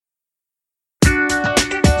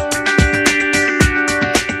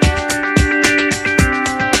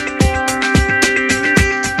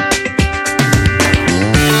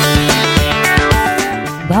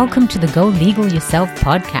the Go Legal Yourself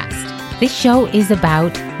podcast. This show is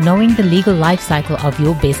about knowing the legal life cycle of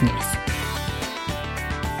your business.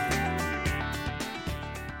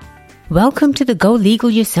 Welcome to the Go Legal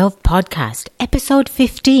Yourself podcast, episode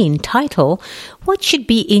 15, title, What Should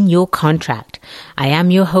Be in Your Contract? I am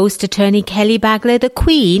your host, attorney Kelly Bagler, the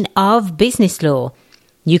Queen of Business Law.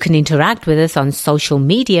 You can interact with us on social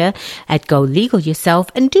media at Go Legal Yourself,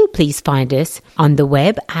 and do please find us on the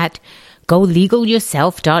web at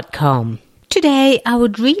golegalyourself.com. Today, I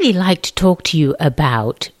would really like to talk to you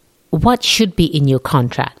about what should be in your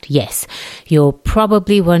contract. Yes, you're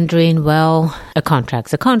probably wondering, well, a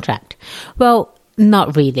contract's a contract. Well,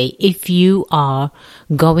 not really. If you are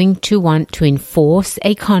going to want to enforce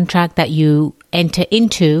a contract that you enter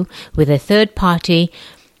into with a third party,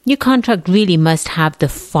 your contract really must have the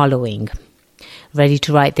following. Ready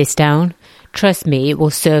to write this down? Trust me, it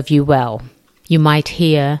will serve you well. You might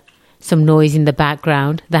hear some noise in the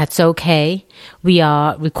background. That's okay. We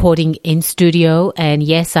are recording in studio, and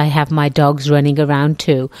yes, I have my dogs running around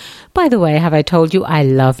too. By the way, have I told you I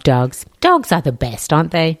love dogs? Dogs are the best, aren't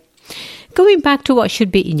they? Going back to what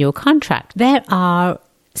should be in your contract, there are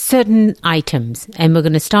certain items, and we're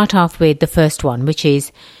going to start off with the first one, which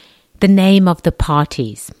is the name of the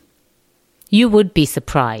parties. You would be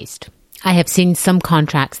surprised. I have seen some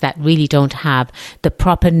contracts that really don't have the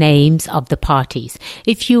proper names of the parties.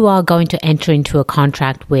 If you are going to enter into a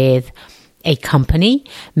contract with a company,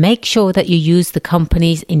 make sure that you use the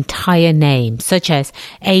company's entire name, such as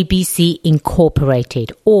ABC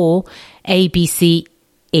Incorporated or ABC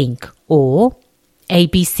Inc. or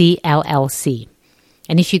ABC LLC.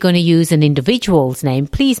 And if you're going to use an individual's name,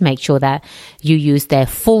 please make sure that you use their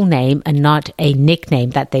full name and not a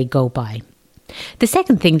nickname that they go by. The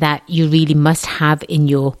second thing that you really must have in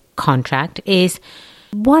your contract is,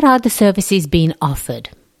 what are the services being offered?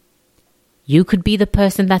 You could be the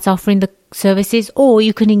person that's offering the services, or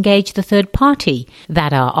you can engage the third party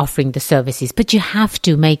that are offering the services. But you have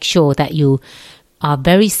to make sure that you are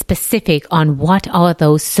very specific on what are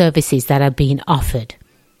those services that are being offered.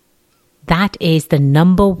 That is the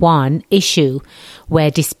number one issue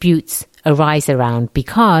where disputes arise around,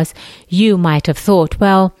 because you might have thought,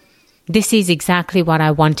 well, this is exactly what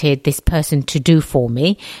I wanted this person to do for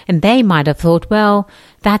me. And they might have thought, well,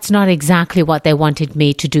 that's not exactly what they wanted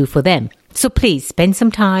me to do for them. So please spend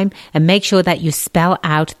some time and make sure that you spell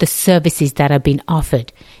out the services that are being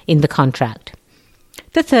offered in the contract.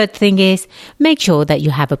 The third thing is, make sure that you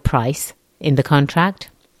have a price in the contract.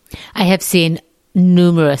 I have seen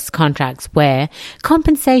numerous contracts where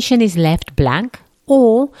compensation is left blank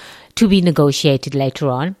or to be negotiated later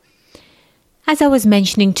on. As I was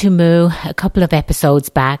mentioning to Moo a couple of episodes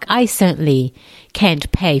back, I certainly can't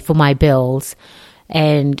pay for my bills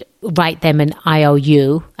and write them an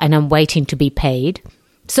IOU, and I'm waiting to be paid.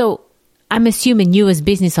 So I'm assuming you as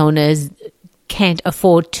business owners can't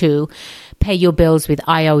afford to pay your bills with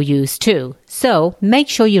IOUs too. So make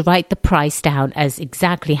sure you write the price down as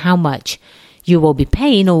exactly how much you will be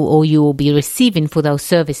paying or you will be receiving for those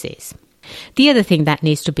services. The other thing that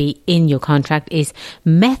needs to be in your contract is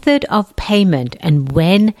method of payment and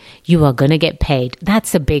when you are going to get paid.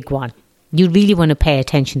 That's a big one. You really want to pay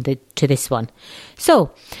attention to this one.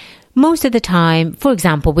 So most of the time, for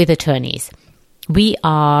example, with attorneys, we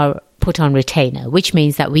are put on retainer, which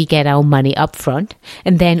means that we get our money up front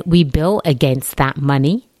and then we bill against that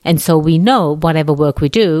money. And so we know whatever work we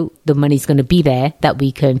do, the money's going to be there that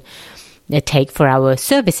we can take for our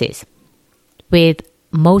services. With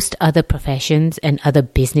most other professions and other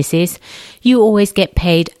businesses, you always get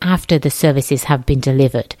paid after the services have been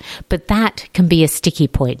delivered. But that can be a sticky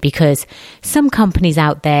point, because some companies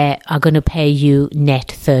out there are going to pay you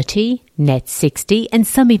net 30, net 60, and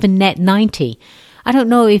some even net 90. I don't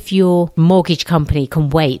know if your mortgage company can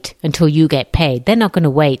wait until you get paid. They're not going to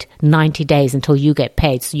wait 90 days until you get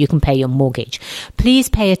paid so you can pay your mortgage. Please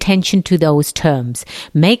pay attention to those terms.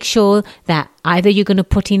 Make sure that either you're going to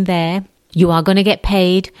put in there, you are going to get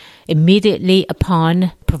paid immediately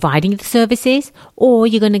upon providing the services, or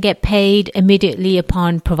you're going to get paid immediately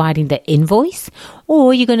upon providing the invoice,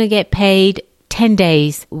 or you're going to get paid 10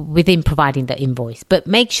 days within providing the invoice. But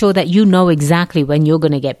make sure that you know exactly when you're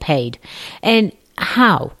going to get paid. And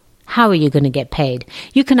how are you going to get paid?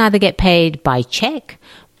 You can either get paid by check,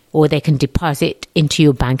 or they can deposit into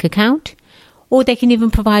your bank account, or they can even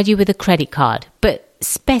provide you with a credit card. But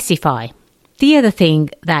specify. The other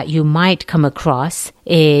thing that you might come across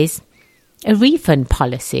is a refund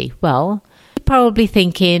policy. Well, you're probably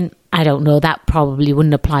thinking, I don't know, that probably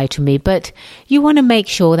wouldn't apply to me. But you want to make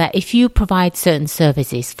sure that if you provide certain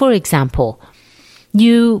services, for example,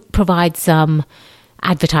 you provide some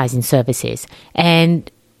advertising services and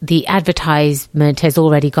the advertisement has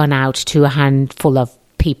already gone out to a handful of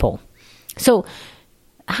people. So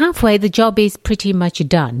halfway, the job is pretty much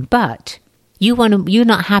done, but you're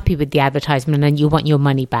not happy with the advertisement and you want your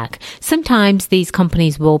money back. Sometimes these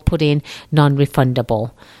companies will put in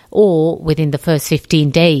non-refundable, or within the first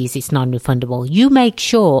 15 days, it's non-refundable. You make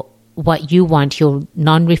sure what you want your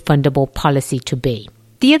non-refundable policy to be.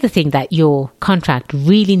 The other thing that your contract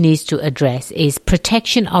really needs to address is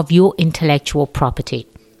protection of your intellectual property.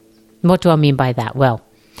 What do I mean by that? Well,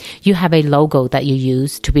 you have a logo that you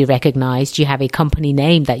use to be recognized. You have a company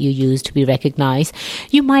name that you use to be recognized.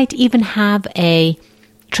 You might even have a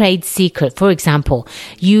trade secret. For example,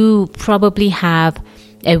 you probably have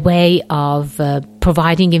a way of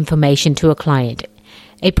providing information to a client,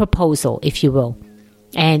 a proposal, if you will.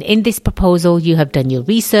 And in this proposal, you have done your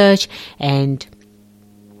research, and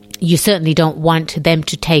you certainly don't want them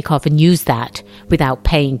to take off and use that without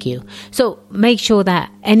paying you. So make sure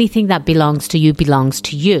that anything that belongs to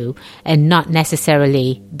you and not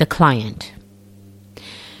necessarily the client.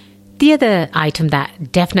 The other item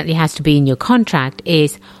that definitely has to be in your contract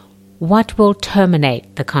is what will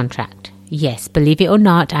terminate the contract. Yes, believe it or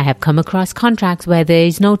not, I have come across contracts where there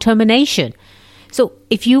is no termination. So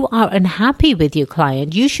if you are unhappy with your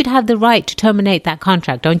client, you should have the right to terminate that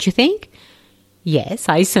contract, don't you think? Yes,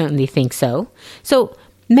 I certainly think so. So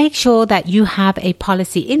make sure that you have a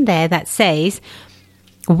policy in there that says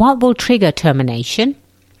what will trigger termination,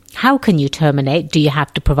 how can you terminate, do you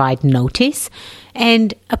have to provide notice,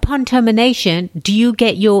 and upon termination, do you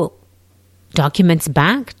get your documents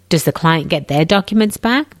back? Does the client get their documents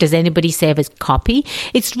back? Does anybody save a copy?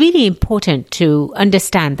 It's really important to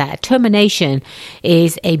understand that termination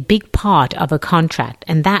is a big part of a contract,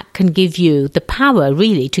 and that can give you the power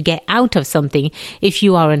really to get out of something if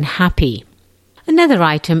you are unhappy. Another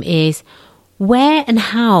item is where and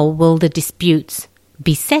how will the disputes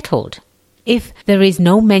be settled? If there is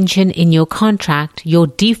no mention in your contract, your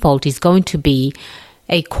default is going to be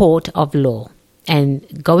a court of law.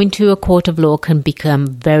 And going to a court of law can become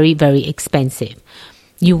very, very expensive.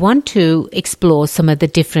 You want to explore some of the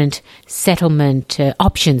different settlement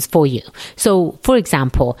options for you. So, for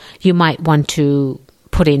example, you might want to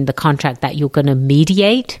put in the contract that you're going to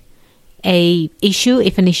mediate a issue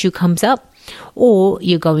if an issue comes up, or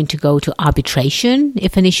you're going to go to arbitration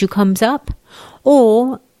if an issue comes up,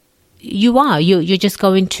 or you're just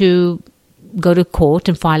going to go to court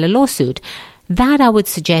and file a lawsuit. That I would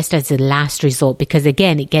suggest as a last resort, because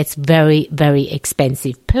again, it gets very, very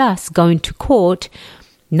expensive. Plus, going to court,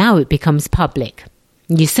 now it becomes public.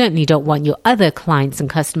 You certainly don't want your other clients and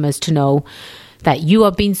customers to know that you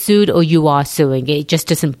are being sued or you are suing. It just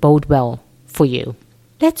doesn't bode well for you.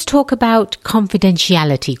 Let's talk about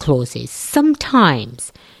confidentiality clauses.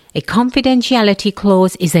 Sometimes a confidentiality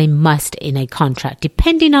clause is a must in a contract,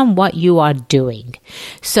 depending on what you are doing.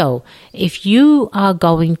 So if you are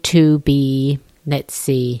going to be,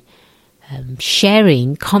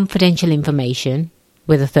 sharing confidential information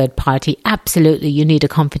with a third party, absolutely you need a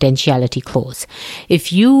confidentiality clause.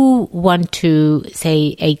 If you want to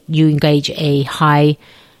you engage a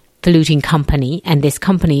highfalutin company, and this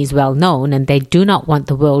company is well known and they do not want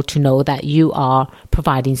the world to know that you are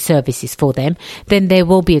providing services for them, then there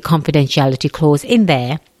will be a confidentiality clause in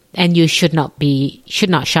there, and you should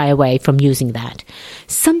not shy away from using that.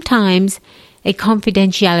 Sometimes a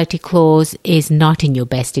confidentiality clause is not in your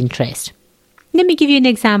best interest. Let me give you an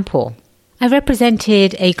example. I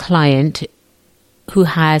represented a client who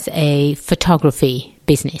has a photography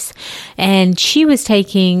business, and she was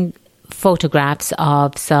taking photographs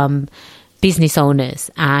of some business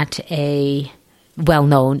owners at a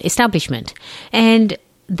well-known establishment, and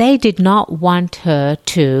they did not want her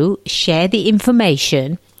to share the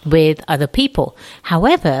information with other people.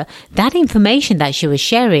 However, that information that she was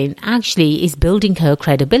sharing actually is building her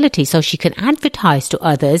credibility, so she can advertise to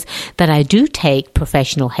others that I do take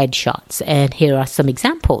professional headshots, and here are some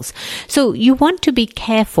examples. So you want to be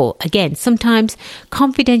careful. Again, sometimes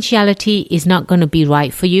confidentiality is not going to be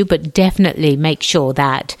right for you, but definitely make sure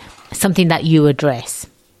that something that you address.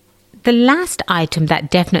 The last item that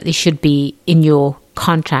definitely should be in your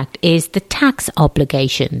contract is the tax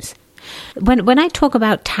obligations. When I talk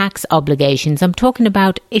about tax obligations, I'm talking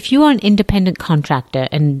about if you are an independent contractor,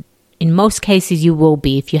 and in most cases you will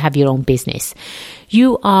be if you have your own business,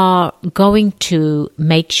 you are going to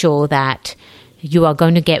make sure that you are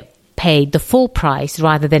going to get paid the full price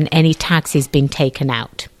rather than any taxes being taken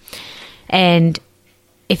out. And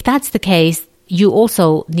if that's the case, you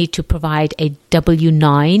also need to provide a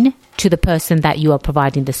W-9 to the person that you are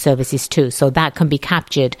providing the services to. So that can be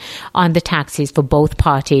captured on the taxes for both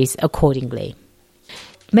parties accordingly.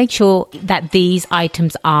 make sure that these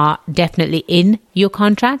items are definitely in your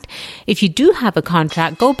contract. If you do have a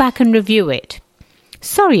contract, go back and review it.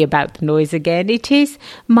 Sorry about the noise again. It is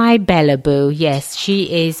my Bella Boo. Yes,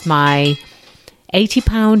 she is my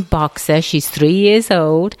 80-pound boxer. She's 3 years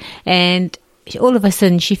old, and all of a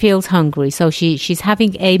sudden she feels hungry, so she's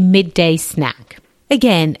having a midday snack.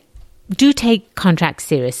 Again, do take contracts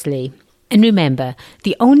seriously. And remember,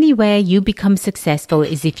 the only way you become successful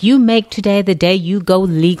is if you make today the day you go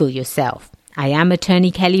legal yourself. I am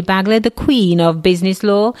Attorney Kelly Bagler, the Queen of Business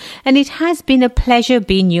Law, and it has been a pleasure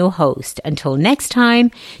being your host. Until next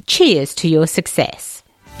time, cheers to your success.